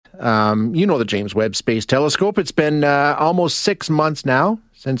You know the James Webb Space Telescope. It's been almost 6 months now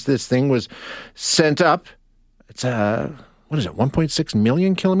since this thing was sent up. It's, 1.6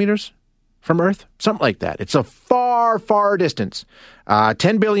 million kilometers from Earth? Something like that. It's a far, far distance.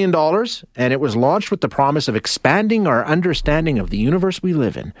 $10 billion, and it was launched with the promise of expanding our understanding of the universe we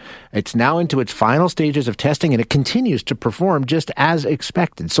live in. It's now into its final stages of testing, and it continues to perform just as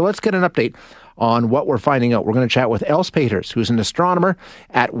expected. So let's get an update on what we're finding out. We're going to chat with Els Peeters, who's an astronomer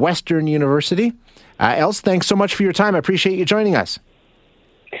at Western University. Els, thanks so much for your time. I appreciate you joining us.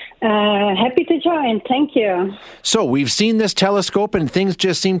 Happy to join. Thank you. So we've seen this telescope and things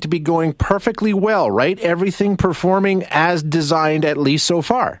just seem to be going perfectly well, right? Everything performing as designed, at least so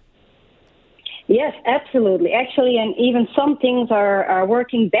far. Yes, absolutely. Actually, and even some things are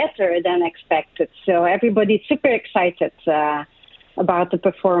working better than expected. So everybody's super excited about the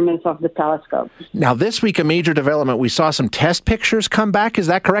performance of the telescope. Now, this week, a major development. We saw some test pictures come back. Is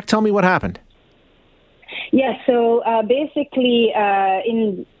that correct? Tell me what happened. Yeah, so basically,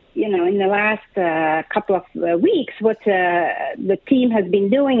 in the last couple of weeks, what the team has been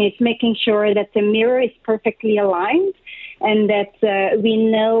doing is making sure that the mirror is perfectly aligned and that we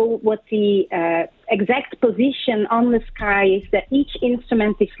know what the exact position on the sky is that each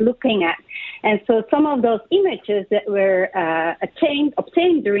instrument is looking at. And so some of those images that were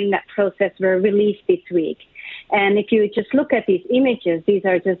obtained during that process were released this week. And if you just look at these images, these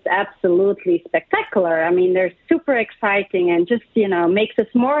are just absolutely spectacular. I mean, they're super exciting and just, makes us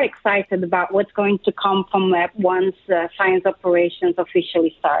more excited about what's going to come from Webb once science operations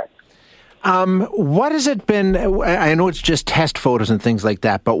officially start. What has it been? I know it's just test photos and things like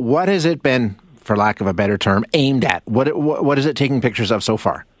that, but what has it been, for lack of a better term, aimed at? What is it taking pictures of so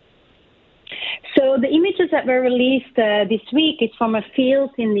far? So the images that were released this week is from a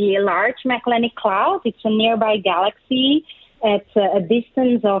field in the Large Magellanic Cloud. It's a nearby galaxy at a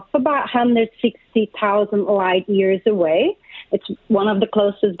distance of about 160,000 light years away. It's one of the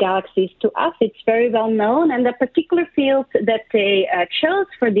closest galaxies to us. It's very well known. And the particular field that they chose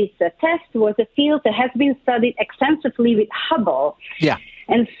for this test was a field that has been studied extensively with Hubble. Yeah.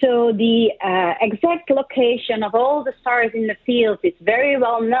 And so the exact location of all the stars in the field is very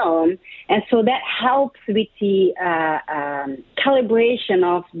well known. And so that helps with the calibration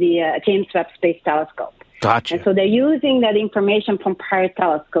of the James Webb Space Telescope. Gotcha. And so they're using that information from prior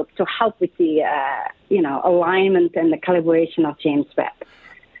telescopes to help with the, alignment and the calibration of James Webb.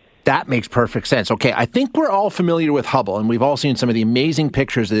 That makes perfect sense. Okay, I think we're all familiar with Hubble, and we've all seen some of the amazing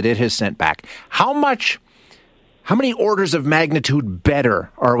pictures that it has sent back. How many orders of magnitude better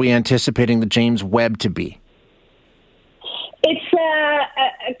are we anticipating the James Webb to be? It's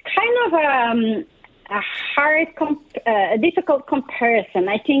a difficult comparison.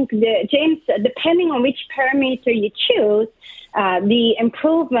 I think depending on which parameter you choose, the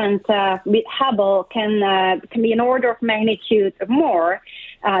improvement with Hubble can be an order of magnitude more.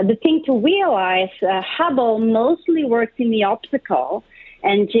 The thing to realize, Hubble mostly works in the optical,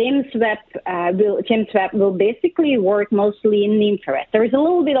 and James Webb will basically work mostly in the infrared. There is a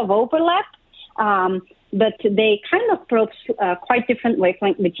little bit of overlap, but they kind of approach quite different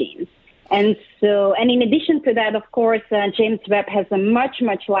wavelength regimes. And in addition to that, of course, James Webb has a much,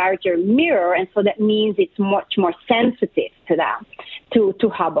 much larger mirror, and so that means it's much more sensitive to that, to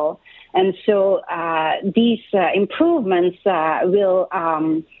Hubble. And so these improvements will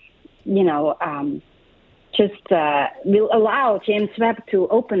allow James Webb to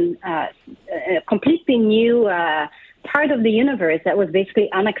open a completely new part of the universe that was basically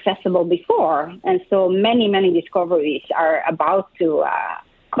inaccessible before. And so many, many discoveries are about to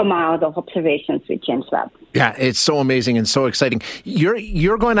come out of observations with James Webb. Yeah, it's so amazing and so exciting.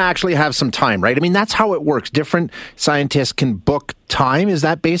 You're going to actually have some time, right? I mean, that's how it works. Different scientists can book time. Is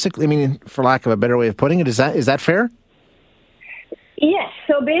that basically, I mean, for lack of a better way of putting it, is that fair? Yes.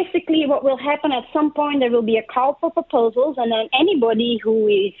 So basically what will happen at some point, there will be a call for proposals, and then anybody who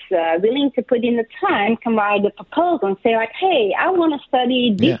is willing to put in the time can write a proposal and say, like, hey, I want to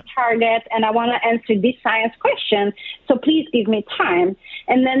study this target and I want to answer this science question, so please give me time.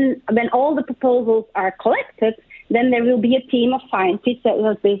 And then when all the proposals are collected, then there will be a team of scientists that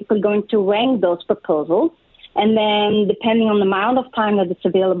is basically going to rank those proposals. And then depending on the amount of time that is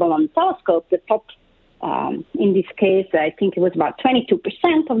available on the telescope, the top in this case, I think it was about 22%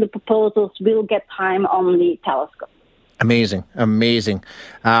 of the proposals will get time on the telescope. Amazing. We'll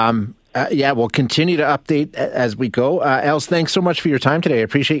continue to update as we go. Els, thanks so much for your time today. I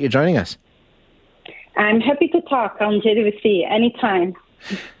appreciate you joining us. I'm happy to talk on JWC anytime.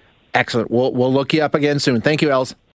 Excellent. We'll look you up again soon. Thank you, Els.